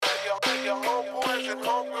So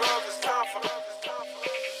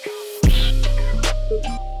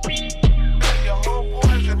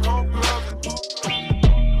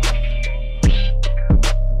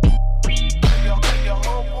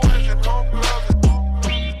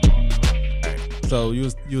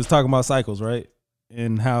you was talking about cycles, right?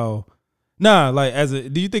 And how do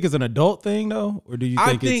you think it's an adult thing though? Or do you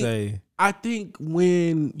think it's a I think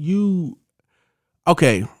when you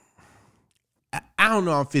I don't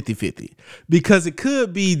know, I'm 50-50. Because it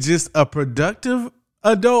could be just a productive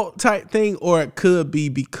adult type thing, or it could be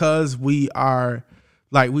because we are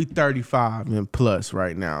we 35 and plus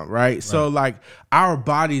right now, right? So like our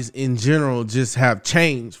bodies in general just have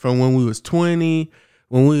changed from when we was 20,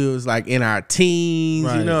 when we was like in our teens,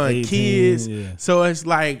 right, you know, 18, and kids. Yeah. So it's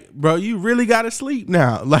like, bro, you really got to sleep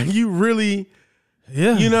now. Like you really,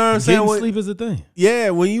 yeah, you know what I'm saying? Sleep is a thing.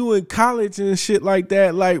 Yeah, when you in college and shit like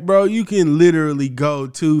that, like, bro, you can literally go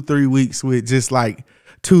 2-3 weeks with just like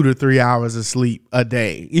 2 to 3 hours of sleep a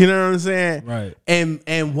day. You know what I'm saying? Right.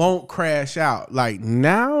 And won't crash out. Like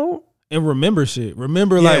now. And remember shit.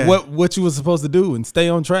 Remember like what you was supposed to do and stay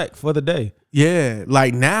on track for the day. Yeah.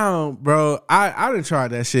 Like now, bro, I done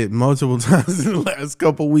tried that shit multiple times in the last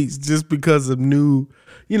couple weeks just because of new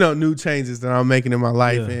changes that I'm making in my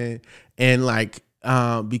life. Yeah. And like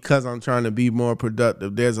because I'm trying to be more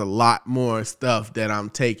productive, there's a lot more stuff that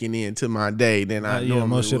I'm taking into my day than I normally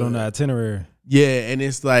more shit would. on the itinerary. Yeah, and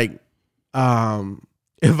it's like,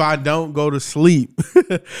 if I don't go to sleep,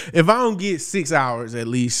 if I don't get 6 hours at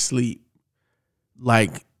least sleep,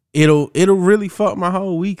 like it'll really fuck my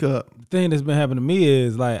whole week up. The thing that's been happening to me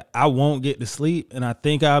is like I won't get to sleep and I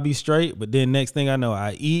think I'll be straight, but then next thing I know,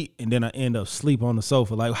 I eat and then I end up sleep on the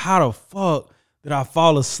sofa. Like how the fuck did I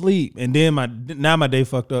fall asleep? And then my day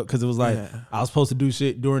fucked up because it was like I was supposed to do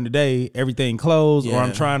shit during the day, everything closed, or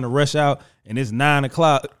I'm trying to rush out and it's 9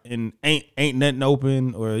 o'clock and ain't nothing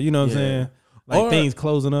open, or you know what I'm saying? Like things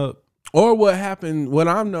closing up. Or what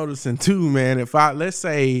I'm noticing too, man, if let's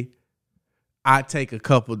say I take a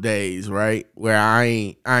couple days, right, where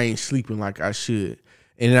I ain't sleeping like I should,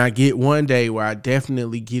 and then I get one day where I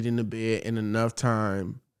definitely get into bed in enough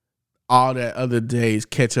time, all that other days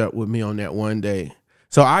catch up with me on that one day.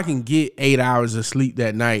 So I can get 8 hours of sleep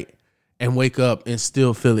that night and wake up and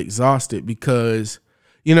still feel exhausted because,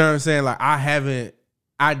 you know what I'm saying? Like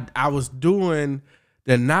I was doing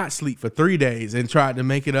the not sleep for 3 days and tried to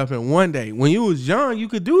make it up in one day. When you was young, you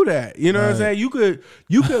could do that. You know what I'm saying? You could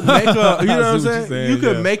make up, you know what I'm saying? You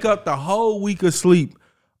could make up the whole week of sleep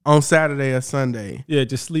on Saturday or Sunday. Yeah,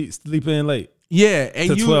 just sleep in late. Yeah, and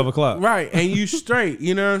to 12 o'clock. Right, and you straight,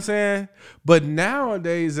 you know what I'm saying? But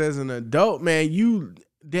nowadays as an adult, man, you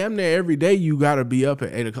damn near every day you gotta be up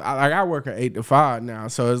at 8 o'clock. Like I work at 8 to 5 now.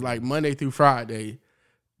 So it's like Monday through Friday.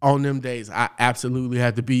 On them days, I absolutely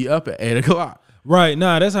have to be up at 8 o'clock. Right.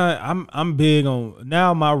 Nah, that's how I'm big on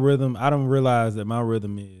now my rhythm. I don't realize that my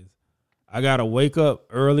rhythm is I gotta wake up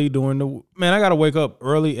early I gotta wake up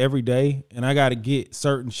early every day and I gotta get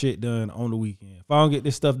certain shit done on the weekend. If I don't get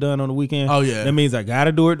this stuff done on the weekend, that means I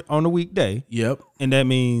gotta do it on the weekday. Yep. And that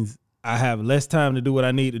means I have less time to do what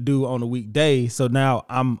I need to do on the weekday. So now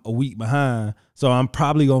I'm a week behind. So I'm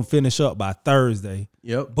probably gonna finish up by Thursday.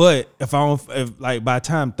 Yep. But if by the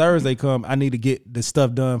time Thursday come, I need to get the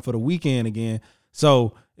stuff done for the weekend again.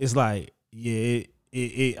 So it's like,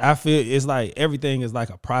 I feel it's like everything is like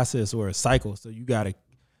a process or a cycle. So you gotta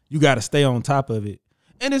stay on top of it.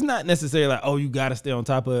 And it's not necessarily like, oh, you gotta stay on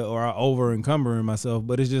top of it or I over encumbering myself.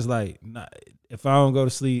 But it's just like, if I don't go to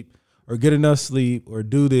sleep or get enough sleep or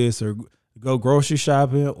do this or go grocery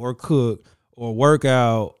shopping or cook or work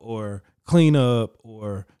out or clean up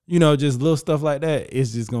or, you know, just little stuff like that,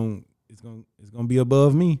 it's gonna be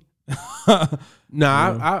above me.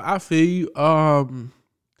 I feel you.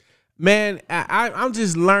 Man, I'm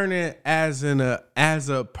just learning as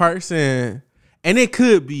a person, and it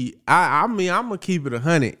could be. I mean, I'm gonna keep it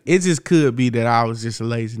 100. It just could be that I was just a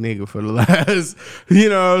lazy nigga for the last, you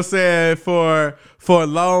know what I'm saying, for a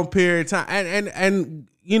long period of time, and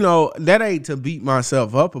you know that ain't to beat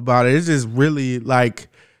myself up about it. It's just really like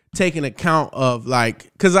taking account of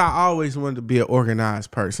like, cause I always wanted to be an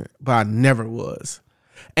organized person, but I never was.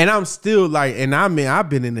 And I'm still like, and I mean, I've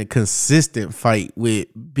been in a consistent fight with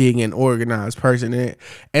being an organized person.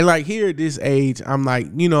 And like here at this age, I'm like,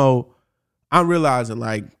 you know, I'm realizing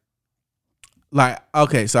like,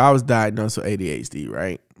 okay, so I was diagnosed with ADHD,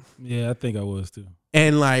 right? Yeah, I think I was too.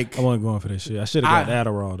 And like, I wasn't going for that shit. I should have got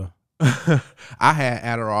Adderall though. I had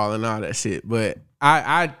Adderall and all that shit, but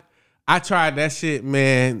I tried that shit,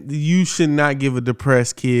 man. You should not give a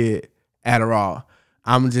depressed kid Adderall.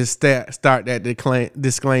 I'm just start that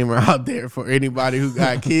disclaimer out there for anybody who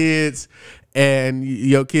got kids and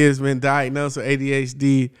your kid's been diagnosed with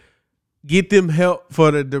ADHD. Get them help for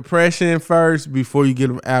the depression first before you get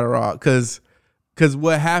them Adderall. Because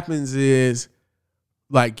what happens is,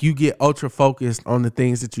 like, you get ultra focused on the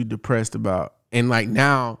things that you're depressed about. And, like,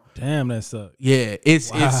 now. Damn, that sucks. Yeah,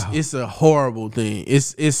 it's a horrible thing.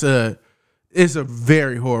 It's a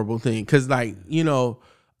very horrible thing. Because, like, you know,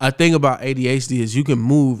 a thing about ADHD is you can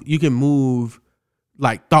move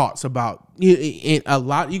like thoughts about a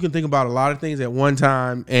lot. You can think about a lot of things at one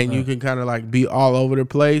time, and you can kind of like be all over the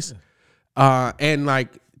place. And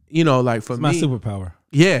like, you know, like for it's me, my superpower.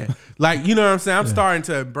 Yeah, like, you know what I'm saying. I'm starting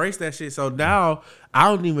to embrace that shit. So now I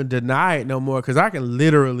don't even deny it no more because I can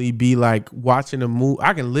literally be like watching a movie.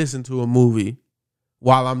 I can listen to a movie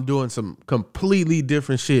while I'm doing some completely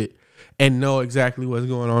different shit and know exactly what's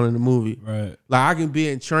going on in the movie. Right. Like I can be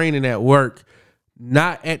in training at work,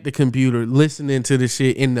 not at the computer, listening to the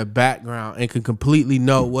shit in the background and can completely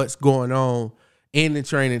know what's going on in the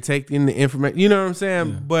training, take in the information. You know what I'm saying?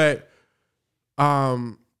 Yeah. But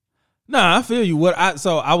nah, I feel you.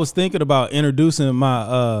 So I was thinking about introducing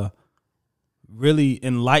my really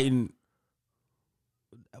enlightened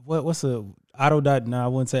what's a autodidact? No, I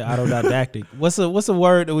wouldn't say autodidactic. What's a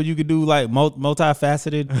word where you could do like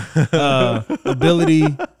multifaceted ability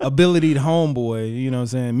homeboy, you know what I'm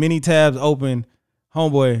saying? Many tabs open,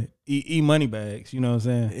 homeboy, money bags, you know what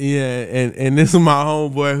I'm saying? Yeah, and this is my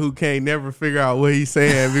homeboy who can't never figure out what he's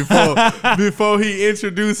saying before he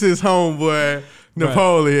introduces homeboy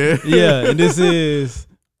Napoleon. Right. Yeah, and this is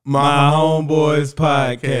my homeboys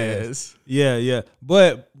podcast. Yeah.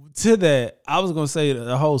 But to that, I was gonna say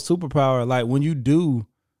the whole superpower, like when you do,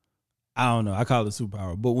 I don't know, I call it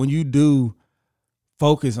superpower, but when you do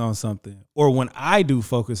focus on something, or when I do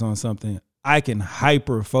focus on something, I can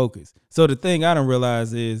hyper focus. So the thing I don't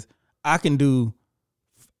realize is I can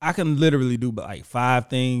literally do like 5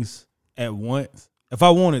 things at once if I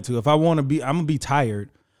wanted to. If I want to be, I'm gonna be tired,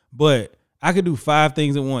 but I could do 5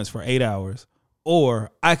 things at once for 8 hours. Or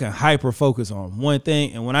I can hyper focus on one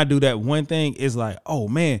thing. And when I do that one thing, it's like, oh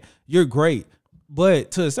man, you're great. But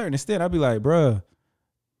to a certain extent, I'll be like, bruh,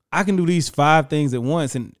 I can do these 5 things at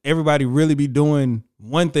once and everybody really be doing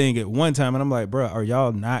one thing at one time. And I'm like, bruh, are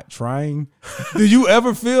y'all not trying? Do you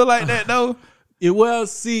ever feel like that though? Well,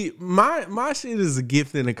 see, my shit is a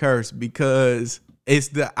gift and a curse because it's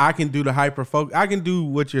I can do the hyper focus. I can do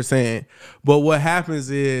what you're saying. But what happens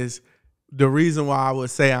is, the reason why I would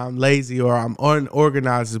say I'm lazy or I'm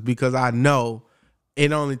unorganized is because I know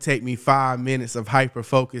it only take me 5 minutes of hyper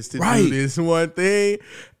focus to do this one thing.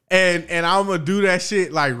 And I'm gonna do that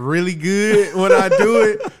shit like really good when I do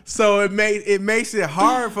it. So it makes it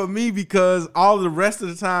hard for me because all the rest of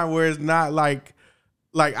the time where it's not like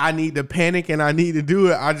I need to panic and I need to do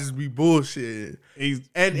it, I just be bullshit.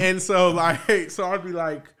 And so like, so I'd be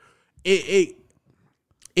like,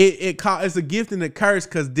 it's a gift and a curse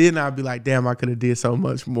because then I'd be like, damn, I could have did so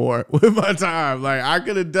much more with my time. Like I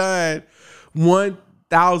could have done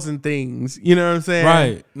 1,000 things. You know what I'm saying?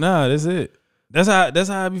 Right. Nah, that's it. That's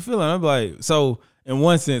how I be feeling. I'm like, so in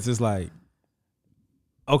one sense, it's like,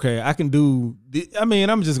 okay, I can do.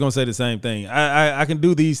 I'm just gonna say the same thing. I can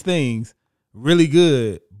do these things really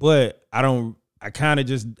good, but I want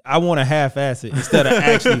to half-ass it instead of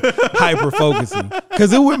actually hyper focusing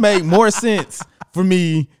because it would make more sense for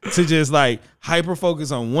me to just like hyper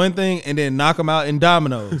focus on one thing and then knock them out in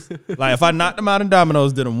dominoes. Like if I knocked them out in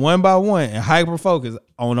dominoes, did them one by one and hyper focus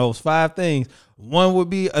on those 5 things, 1 would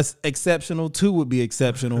be exceptional, 2 would be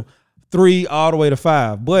exceptional, 3 all the way to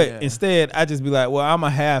 5. But instead, I just be like, well, I'm a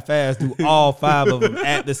half-ass do all 5 of them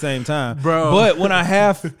at the same time. Bro. But when I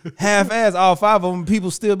half-ass all 5 of them, people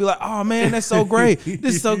still be like, oh man, that's so great.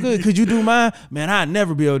 This is so good. Could you do mine? Man, I'd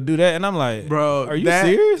never be able to do that. And I'm like, bro, are you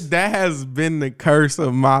serious? That has been the curse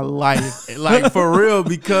of my life. Like for real,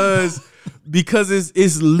 because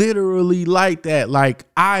it's literally like that. Like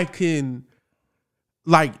I can,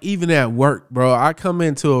 like even at work, bro, I come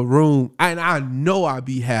into a room and I know I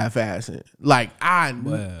be half-assing. Like I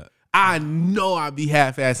know I be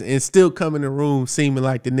half-assing and still come in the room seeming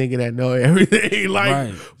like the nigga that know everything.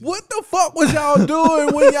 Like, what the fuck was y'all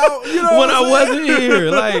doing when y'all, you know, when I wasn't here?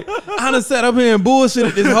 Like, I done sat up here and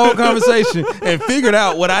bullshitted this whole conversation and figured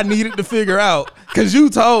out what I needed to figure out because you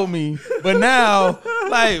told me. But now,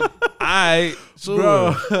 like,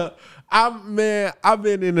 bro, I've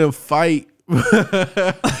been in a fight.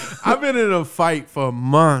 I've been in a fight for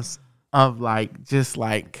months of like, just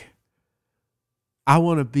like, I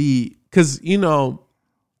want to be, because, you know,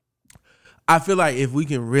 I feel like if we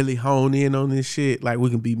can really hone in on this shit, like we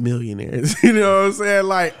can be millionaires. You know what I'm saying?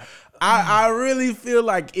 Like I really feel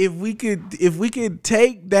like if we could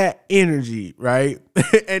take that energy, right,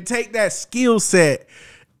 and take that skill set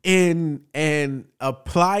and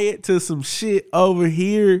apply it to some shit over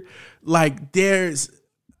here, like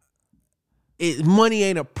money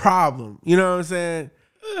ain't a problem. You know what I'm saying?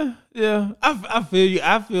 Yeah, I feel you.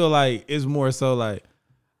 I feel like it's more so like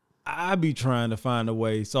I be trying to find a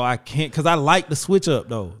way so I can't, because I like to switch up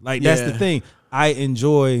though. Like that's the thing. I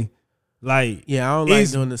enjoy like I don't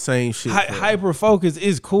like doing the same shit. Hyper focus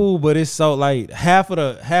is cool, but it's so like half of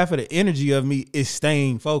the energy of me is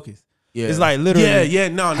staying focused. Yeah. It's like literally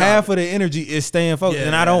half of the energy is staying focused.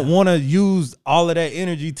 And I don't want to use all of that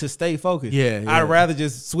energy to stay focused. I'd rather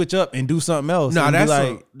just switch up and do something else. No,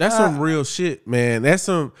 that's some real shit, man. That's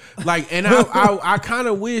some like, and I kind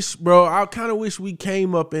of wish, bro, we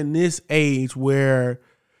came up in this age where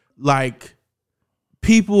like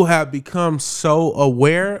people have become so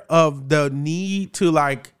aware of the need to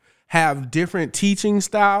like have different teaching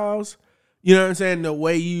styles. You know what I'm saying? The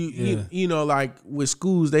way you know, like with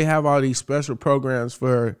schools, they have all these special programs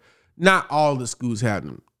for, not all the schools have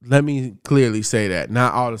them. Let me clearly say that.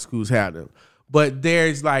 Not all the schools have them. But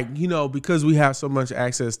there's like, you know, because we have so much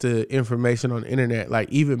access to information on the internet, like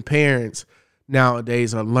even parents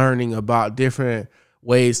nowadays are learning about different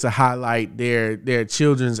ways to highlight their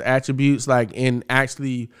children's attributes, like, and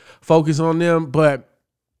actually focus on them. But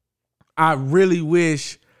I really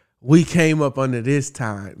wish we came up under this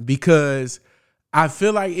time, because I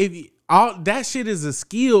feel like if all that shit is a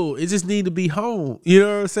skill, it just need to be honed. You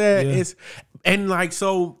know what I'm saying? Yeah. And like,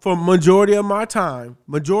 so for majority of my time,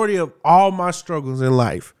 majority of all my struggles in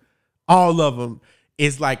life, all of them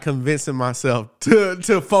is like convincing myself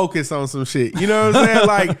to focus on some shit. You know what I'm saying?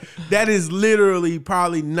 Like that is literally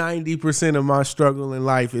probably 90% of my struggle in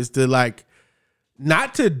life is to like,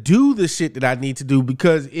 not to do the shit that I need to do,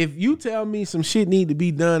 because if you tell me some shit need to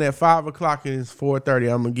be done at 5 o'clock and it's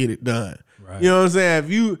 4:30, I'm gonna get it done. Right. You know what I'm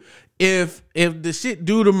saying? If the shit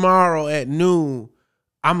due tomorrow at noon,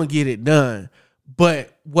 I'm gonna get it done.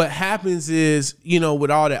 But what happens is, you know,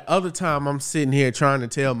 with all that other time, I'm sitting here trying to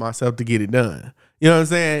tell myself to get it done. You know what I'm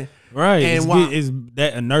saying? Right. And it's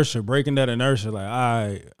that inertia, breaking that inertia. Like, all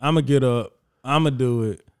right, I'm gonna get up, I'm gonna do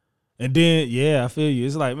it. And then, I feel you.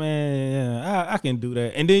 It's like, man, I can do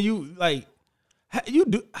that. And then you like, you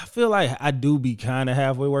do. I feel like I do be kind of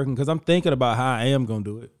halfway working, because I'm thinking about how I am gonna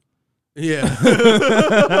do it. Yeah.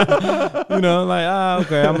 You know, like,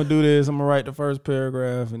 okay, I'm gonna do this. I'm gonna write the first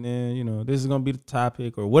paragraph, and then, you know, this is gonna be the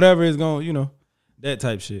topic or whatever is gonna, you know, that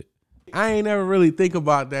type shit. I ain't never really think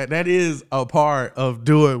about that. That is a part of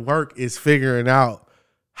doing work, is figuring out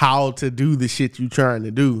how to do the shit you trying to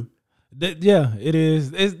do. It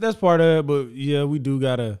is. That's part of it, but yeah, we do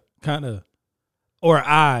gotta kind of, or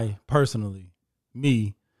I personally,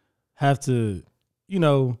 me, have to, you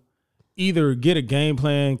know, either get a game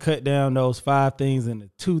plan, cut down those 5 things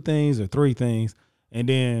into 2 things or 3 things, and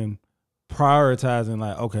then prioritizing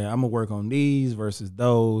like, okay, I'm gonna work on these versus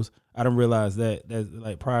those. I don't realize that's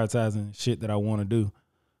like prioritizing shit that I want to do.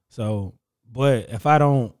 So, but if I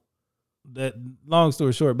don't, that long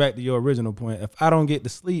story short, back to your original point, if I don't get to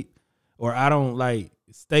sleep, or I don't like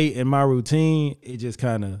stay in my routine, it just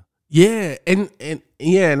kind of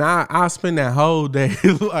and I spend that whole day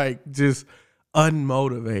like just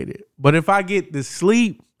unmotivated. But if I get to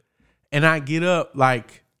sleep and I get up,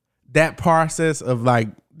 like that process of like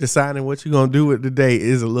deciding what you're gonna do with the day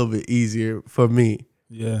is a little bit easier for me.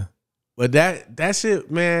 Yeah. But that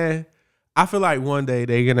shit, man, I feel like one day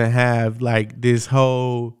they're gonna have like this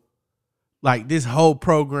whole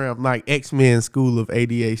program, like X-Men School of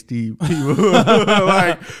ADHD people,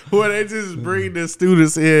 like where they just bring the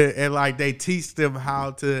students in and like they teach them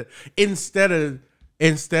how to, instead of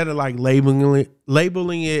like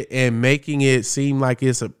labeling it and making it seem like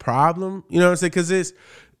it's a problem, you know what I'm saying? Because it's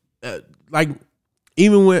like,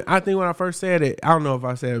 even when I first said it, I don't know if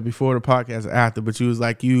I said it before the podcast or after, but you was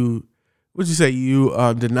like, what'd you say? You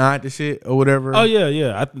denied the shit or whatever? Oh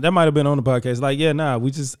yeah. That might have been on the podcast. Like,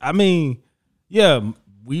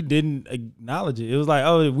 we didn't acknowledge it. It was like,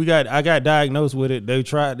 I got diagnosed with it. They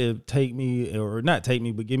tried to take me, or not take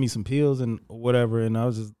me, but give me some pills and whatever. And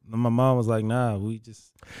my mom was like, nah, we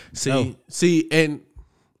just see, and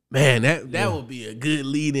man, that would be a good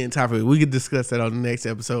lead-in topic. We could discuss that on the next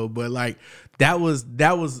episode. But like, that was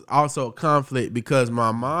also a conflict, because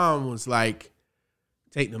my mom was like,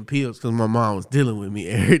 take them pills, because my mom was dealing with me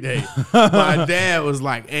every day. My dad was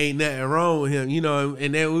like, ain't nothing wrong with him, you know,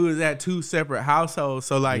 and then we was at 2 separate households.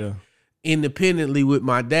 So like independently with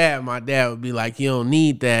my dad would be like, you don't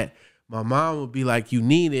need that. My mom would be like, you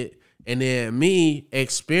need it. And then me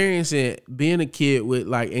experiencing being a kid with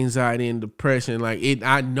like anxiety and depression, like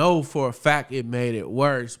I know for a fact it made it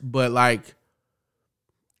worse. But like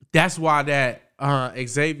that's why that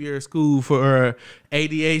Xavier School for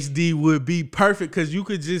ADHD would be perfect, because you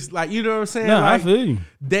could just like, you know what I'm saying? No, like, I feel you.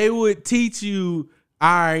 They would teach you, all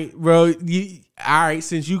right, bro. All right,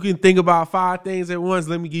 since you can think about 5 things at once,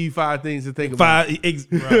 let me give you 5 things to think about. Bro,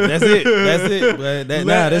 that's it. That's it. But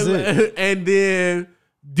that's it. And then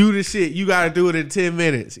do the shit. You got to do it in 10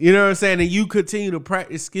 minutes. You know what I'm saying? And you continue to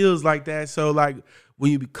practice skills like that. So like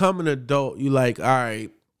when you become an adult, you like, all right.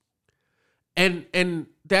 And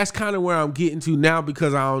that's kind of where I'm getting to now,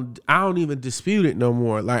 because I don't even dispute it no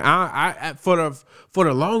more. Like I for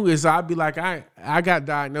the longest, I'd be like, I got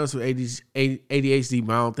diagnosed with ADHD,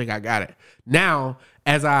 but I don't think I got it. Now,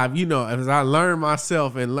 as I learn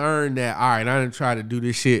myself and learn that, all right, I done try to do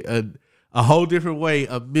this shit a whole different way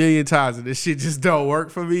 1,000,000 times, and this shit just don't work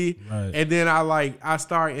for me. Right. And then I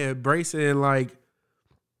start embracing like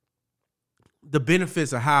the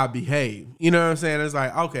benefits of how I behave. You know what I'm saying? It's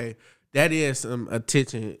like, okay, that is some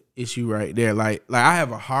attention issue right there. Like I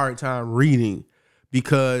have a hard time reading,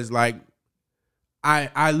 because like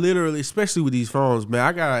I literally, especially with these phones,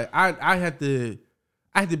 man, I had to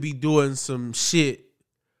be doing some shit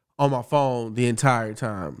on my phone the entire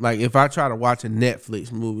time. Like if I try to watch a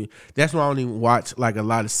Netflix movie, that's why I don't even watch like a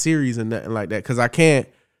lot of series and nothing like that, because I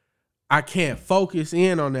can't focus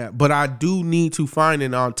in on that. But I do need to find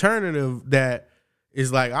an alternative that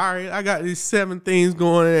is like, all right, I got these 7 things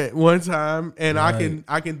going at one time, and right.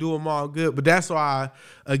 I can do them all good. But that's why,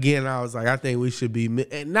 again, I was like, I think we should be,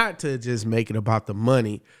 and not to just make it about the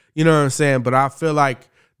money, you know what I'm saying? But I feel like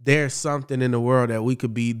there's something in the world that we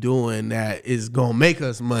could be doing that is gonna make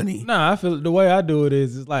us money. Nah, I feel the way I do it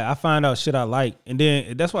is, it's like I find out shit I like, and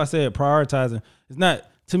then that's why I said prioritizing. It's not,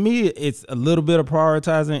 to me, it's a little bit of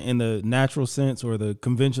prioritizing in the natural sense or the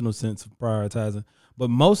conventional sense of prioritizing. But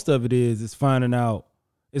most of it is finding out,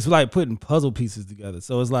 it's like putting puzzle pieces together.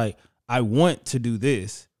 So it's like, I want to do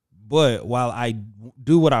this, but while I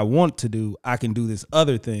do what I want to do, I can do this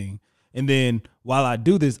other thing. And then while I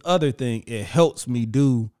do this other thing, it helps me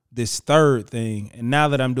do this third thing. And now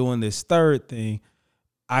that I'm doing this third thing,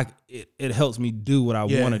 it helps me do what I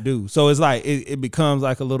want to do. So it's like, it becomes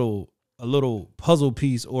like a little puzzle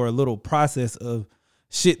piece or a little process of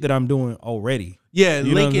shit that I'm doing already. Yeah,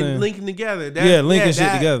 linking together. Linking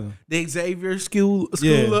shit together. The Xavier School.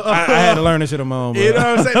 Yeah, I had to learn this shit on my own, bro. You know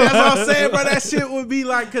what I'm saying? That's what I'm saying, bro. That shit would be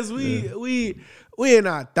like, because we in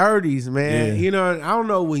our 30s, man. Yeah. You know, I don't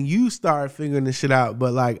know when you start figuring this shit out,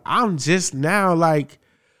 but like I'm just now like,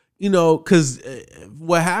 you know, because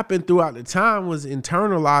what happened throughout the time was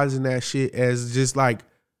internalizing that shit as just like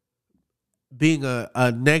being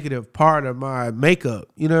a negative part of my makeup.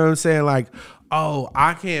 You know what I'm saying? Like, oh,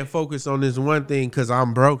 I can't focus on this one thing because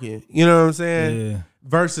I'm broken. You know what I'm saying? Yeah.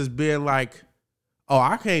 Versus being like, oh,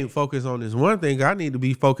 I can't focus on this one thing. I need to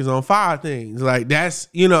be focused on 5 things. Like that's,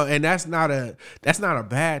 you know, and that's not a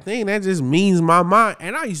bad thing. That just means my mind.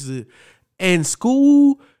 And I used to, in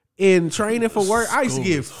school, in training for work, I used to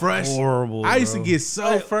get frustrated. Horrible. I used to get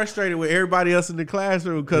so frustrated with everybody else in the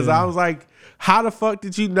classroom, because I was like, how the fuck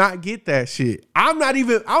did you not get that shit?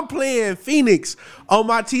 I'm playing Phoenix on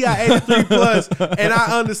my TI-83 Plus, and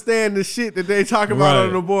I understand the shit that they talk about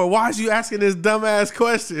on the board. Why is you asking this dumbass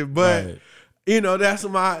question? But you know, that's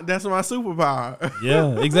my superpower.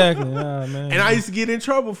 Yeah, exactly. Yeah, man. And I used to get in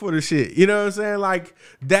trouble for the shit. You know what I'm saying? Like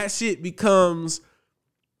that shit becomes,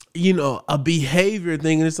 you know, a behavior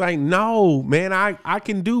thing. And it's like, no, man, I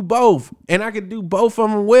can do both. And I can do both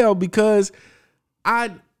of them well, because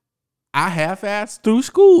I half-assed through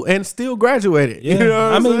school and still graduated. Yeah. You know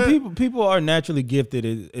what I'm saying? people are naturally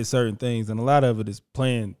gifted at certain things, and a lot of it is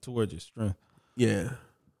playing towards your strength. Yeah.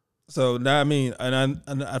 So now, I mean, and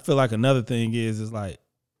I feel like another thing is like,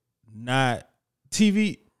 not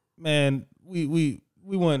TV, man. We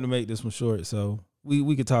wanted to make this one short, so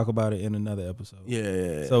we could talk about it in another episode.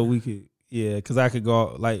 Yeah. So we could, because I could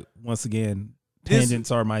go, like, once again, tangents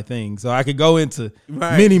are my thing, so I could go into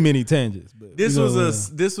many tangents. But this was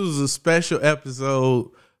a special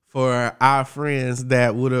episode for our friends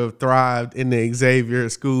that would have thrived in the Xavier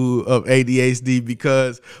School of ADHD,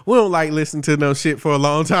 because we don't like listening to no shit for a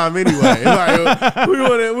long time anyway. Like, we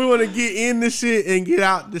want to get in the shit and get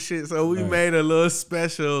out the shit. So we made a little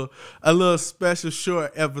special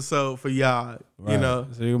short episode for y'all. Right. You know,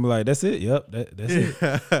 so you're gonna be like, that's it. Yep, that's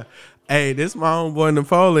it. Hey, this is my homeboy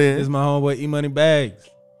Napoleon. This is my homeboy E-Money Bags.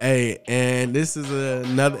 Hey, and this is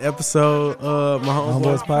another episode of my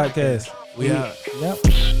homeboy's podcast. We out. Yep.